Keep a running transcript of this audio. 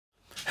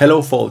Hello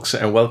folks,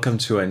 and welcome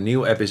to a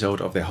new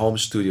episode of the Home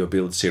Studio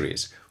Build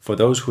series. For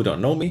those who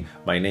don't know me,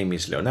 my name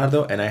is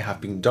Leonardo and I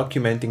have been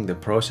documenting the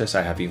process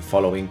I have been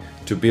following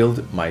to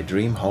build my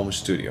dream home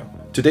studio.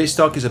 Today's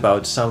talk is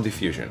about sound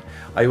diffusion.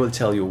 I will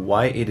tell you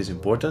why it is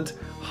important,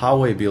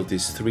 how I built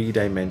this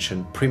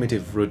 3-dimension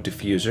primitive root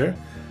diffuser,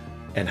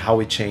 and how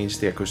it changed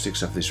the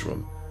acoustics of this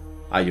room.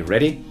 Are you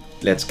ready?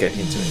 Let's get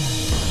into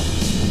it.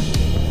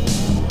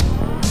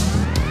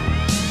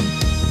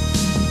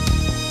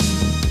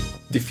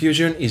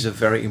 Diffusion is a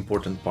very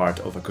important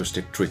part of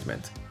acoustic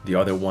treatment, the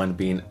other one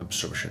being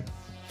absorption.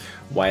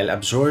 While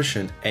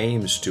absorption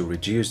aims to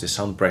reduce the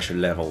sound pressure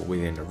level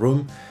within a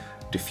room,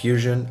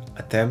 diffusion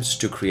attempts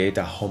to create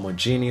a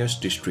homogeneous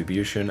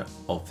distribution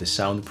of the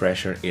sound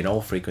pressure in all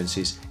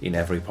frequencies in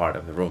every part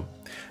of the room.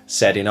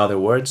 Said in other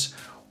words,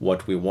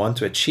 what we want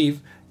to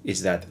achieve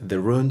is that the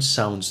room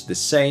sounds the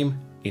same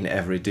in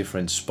every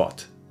different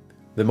spot.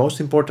 The most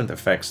important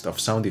effects of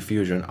sound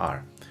diffusion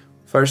are: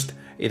 first,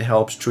 it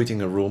helps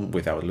treating a room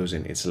without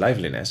losing its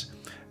liveliness,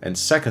 and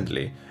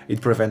secondly,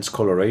 it prevents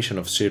coloration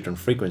of certain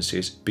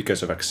frequencies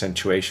because of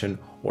accentuation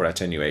or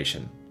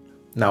attenuation.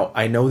 Now,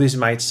 I know this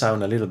might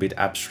sound a little bit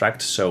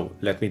abstract, so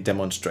let me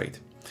demonstrate.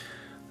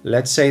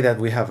 Let's say that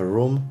we have a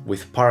room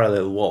with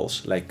parallel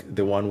walls, like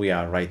the one we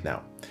are right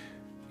now.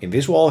 In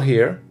this wall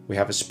here, we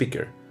have a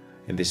speaker,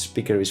 and this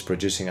speaker is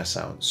producing a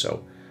sound.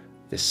 So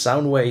the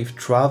sound wave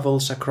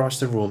travels across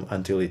the room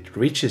until it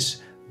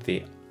reaches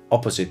the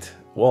opposite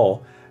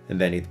wall, and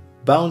then it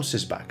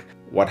bounces back.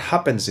 What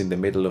happens in the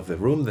middle of the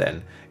room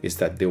then is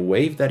that the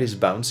wave that is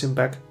bouncing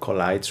back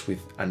collides with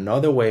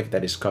another wave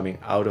that is coming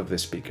out of the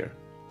speaker.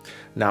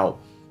 Now,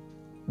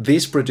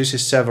 this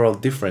produces several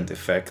different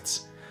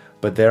effects,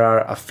 but there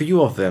are a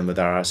few of them that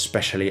are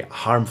especially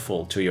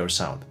harmful to your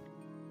sound.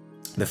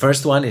 The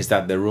first one is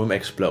that the room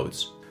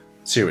explodes.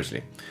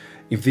 Seriously,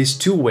 if these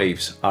two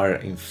waves are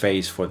in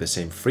phase for the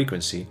same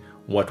frequency,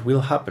 what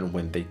will happen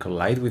when they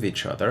collide with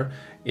each other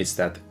is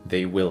that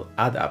they will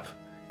add up,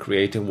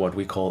 creating what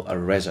we call a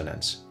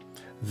resonance.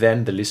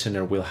 Then the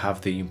listener will have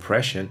the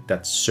impression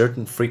that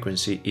certain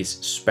frequency is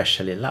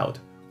especially loud,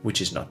 which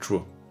is not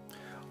true.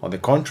 On the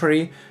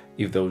contrary,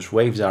 if those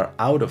waves are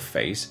out of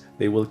phase,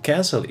 they will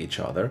cancel each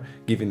other,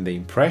 giving the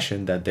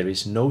impression that there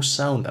is no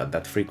sound at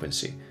that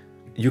frequency.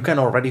 You can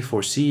already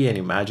foresee and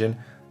imagine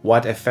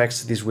what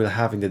effects this will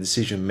have in the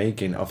decision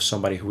making of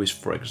somebody who is,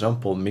 for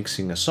example,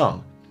 mixing a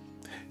song.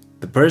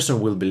 The person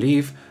will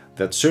believe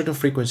that certain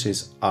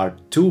frequencies are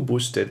too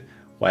boosted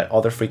while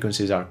other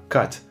frequencies are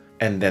cut,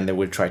 and then they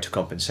will try to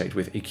compensate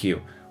with EQ,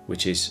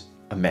 which is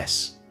a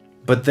mess.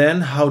 But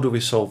then how do we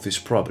solve this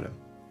problem?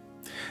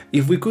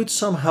 If we could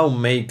somehow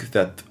make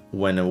that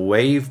when a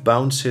wave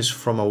bounces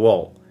from a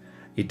wall,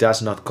 it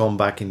does not come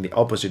back in the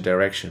opposite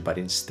direction, but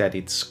instead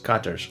it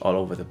scatters all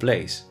over the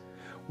place,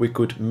 we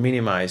could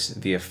minimize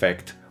the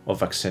effect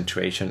of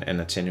accentuation and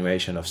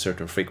attenuation of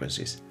certain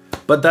frequencies.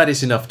 But that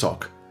is enough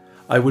talk.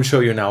 I will show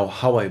you now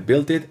how I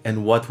built it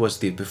and what was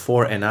the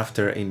before and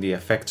after in the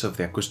effects of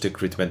the acoustic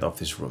treatment of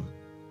this room.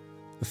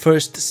 The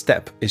first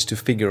step is to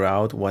figure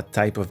out what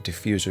type of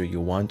diffuser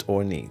you want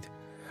or need.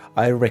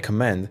 I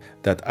recommend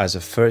that as a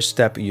first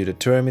step you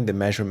determine the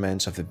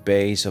measurements of the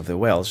base of the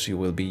wells you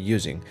will be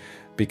using,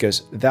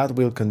 because that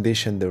will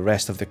condition the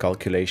rest of the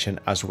calculation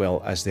as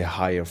well as the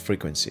higher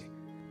frequency.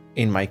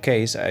 In my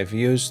case, I've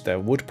used a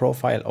wood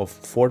profile of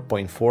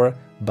 4.4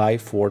 by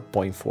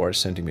 4.4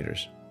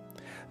 centimeters.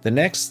 The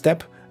next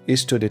step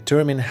is to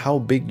determine how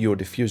big your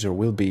diffuser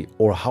will be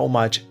or how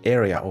much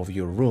area of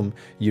your room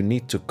you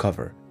need to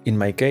cover. In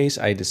my case,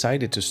 I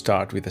decided to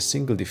start with a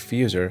single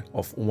diffuser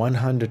of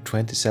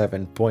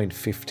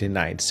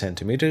 127.59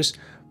 centimeters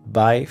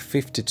by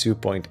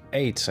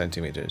 52.8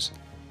 centimeters.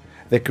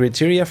 The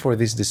criteria for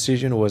this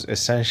decision was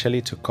essentially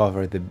to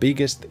cover the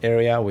biggest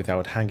area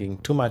without hanging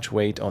too much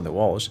weight on the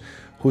walls,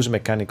 whose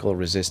mechanical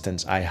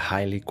resistance I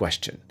highly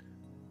question.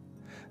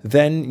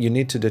 Then you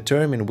need to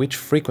determine which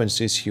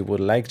frequencies you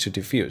would like to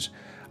diffuse.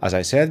 As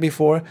I said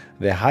before,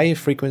 the higher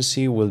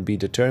frequency will be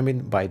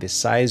determined by the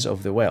size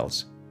of the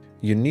wells.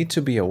 You need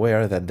to be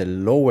aware that the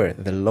lower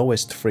the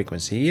lowest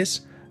frequency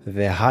is,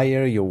 the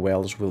higher your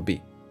wells will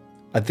be.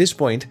 At this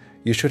point,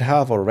 you should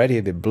have already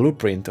the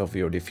blueprint of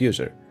your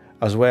diffuser,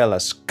 as well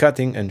as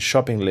cutting and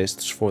shopping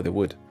lists for the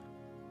wood.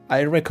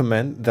 I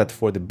recommend that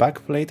for the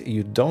backplate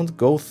you don't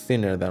go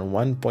thinner than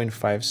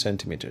 1.5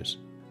 centimeters.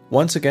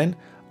 Once again,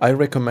 I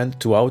recommend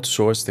to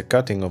outsource the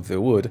cutting of the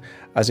wood,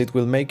 as it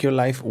will make your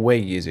life way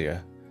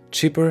easier,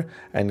 cheaper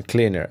and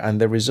cleaner,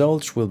 and the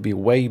results will be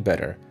way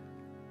better.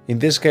 In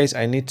this case,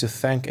 I need to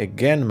thank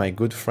again my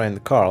good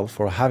friend Carl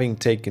for having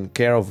taken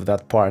care of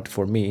that part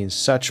for me in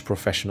such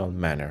professional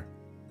manner.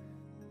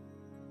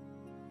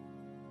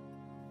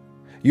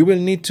 You will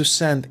need to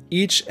sand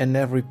each and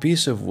every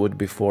piece of wood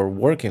before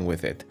working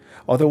with it,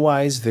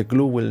 otherwise the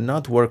glue will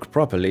not work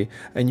properly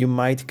and you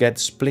might get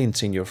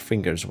splints in your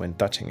fingers when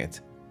touching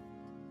it.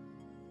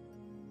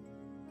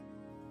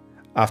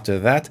 After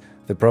that,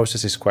 the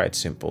process is quite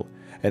simple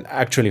and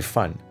actually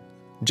fun.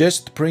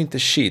 Just print a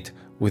sheet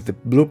with the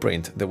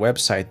blueprint the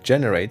website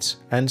generates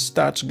and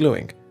starts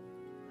gluing.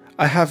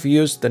 I have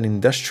used an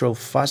industrial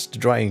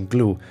fast-drying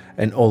glue,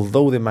 and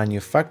although the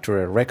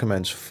manufacturer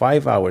recommends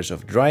 5 hours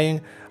of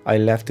drying, I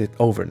left it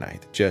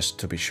overnight, just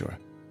to be sure.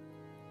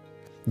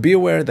 Be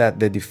aware that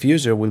the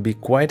diffuser will be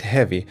quite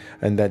heavy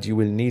and that you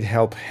will need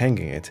help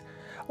hanging it.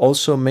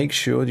 Also, make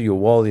sure your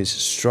wall is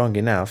strong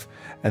enough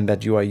and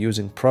that you are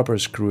using proper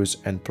screws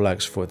and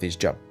plugs for this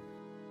job.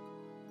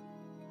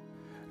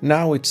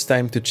 Now it's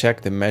time to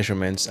check the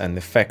measurements and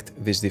effect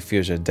this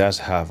diffuser does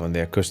have on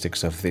the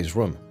acoustics of this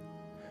room.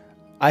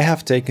 I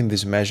have taken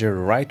this measure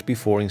right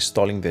before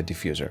installing the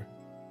diffuser,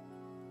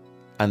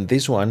 and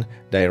this one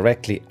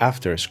directly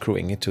after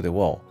screwing it to the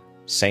wall.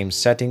 Same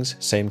settings,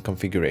 same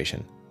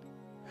configuration.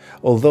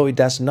 Although it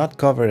does not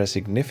cover a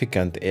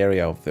significant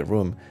area of the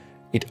room,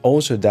 it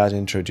also does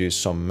introduce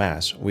some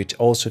mass, which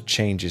also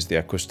changes the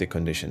acoustic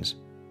conditions.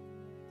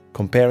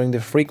 Comparing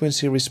the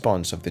frequency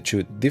response of the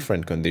two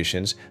different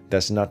conditions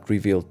does not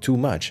reveal too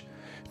much,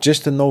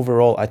 just an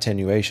overall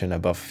attenuation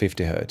above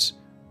 50 Hz.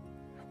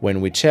 When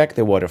we check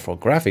the waterfall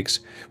graphics,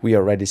 we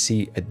already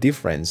see a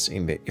difference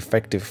in the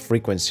effective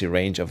frequency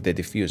range of the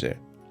diffuser.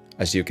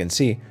 As you can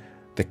see,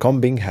 the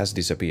combing has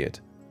disappeared.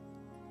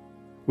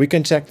 We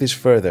can check this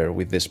further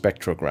with the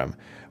spectrogram,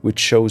 which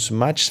shows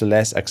much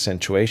less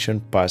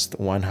accentuation past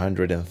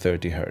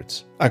 130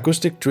 Hz.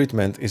 Acoustic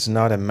treatment is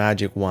not a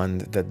magic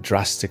wand that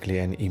drastically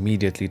and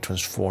immediately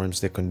transforms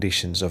the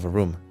conditions of a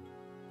room.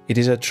 It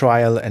is a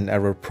trial and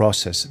error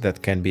process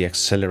that can be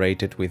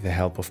accelerated with the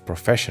help of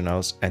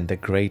professionals and a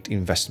great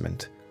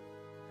investment.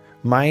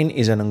 Mine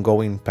is an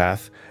ongoing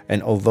path,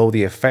 and although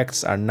the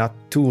effects are not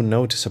too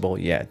noticeable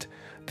yet,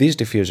 this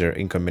diffuser,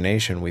 in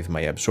combination with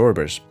my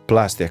absorbers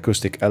plus the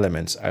acoustic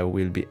elements I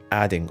will be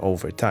adding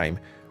over time,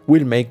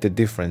 will make the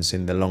difference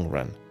in the long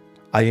run.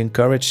 I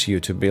encourage you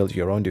to build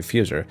your own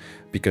diffuser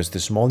because the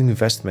small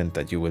investment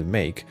that you will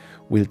make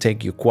will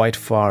take you quite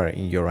far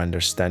in your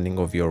understanding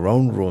of your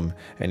own room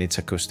and its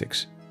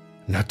acoustics.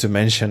 Not to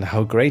mention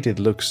how great it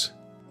looks.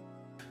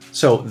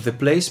 So the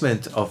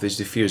placement of this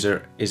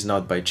diffuser is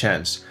not by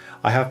chance.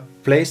 I have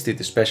placed it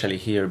especially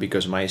here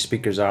because my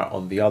speakers are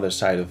on the other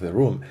side of the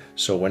room,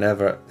 so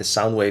whenever the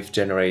sound wave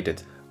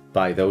generated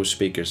by those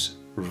speakers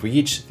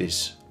reach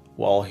this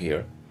wall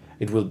here,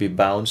 it will be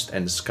bounced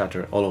and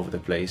scattered all over the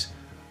place,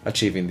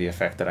 achieving the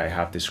effect that I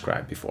have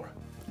described before.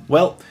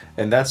 Well,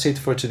 and that's it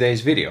for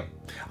today's video.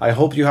 I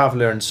hope you have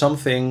learned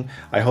something.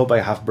 I hope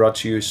I have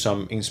brought you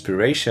some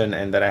inspiration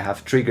and that I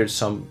have triggered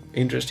some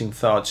interesting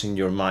thoughts in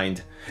your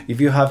mind.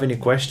 If you have any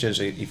questions,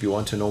 if you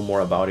want to know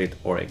more about it,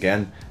 or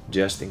again,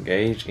 just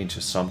engage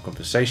into some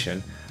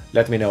conversation,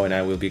 let me know and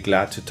I will be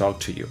glad to talk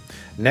to you.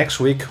 Next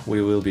week,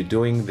 we will be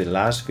doing the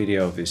last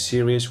video of this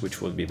series,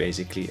 which will be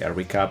basically a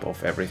recap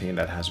of everything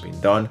that has been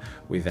done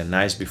with a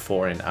nice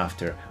before and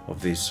after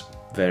of this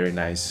very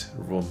nice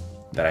room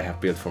that I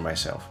have built for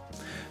myself.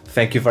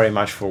 Thank you very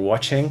much for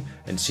watching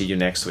and see you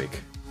next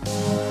week.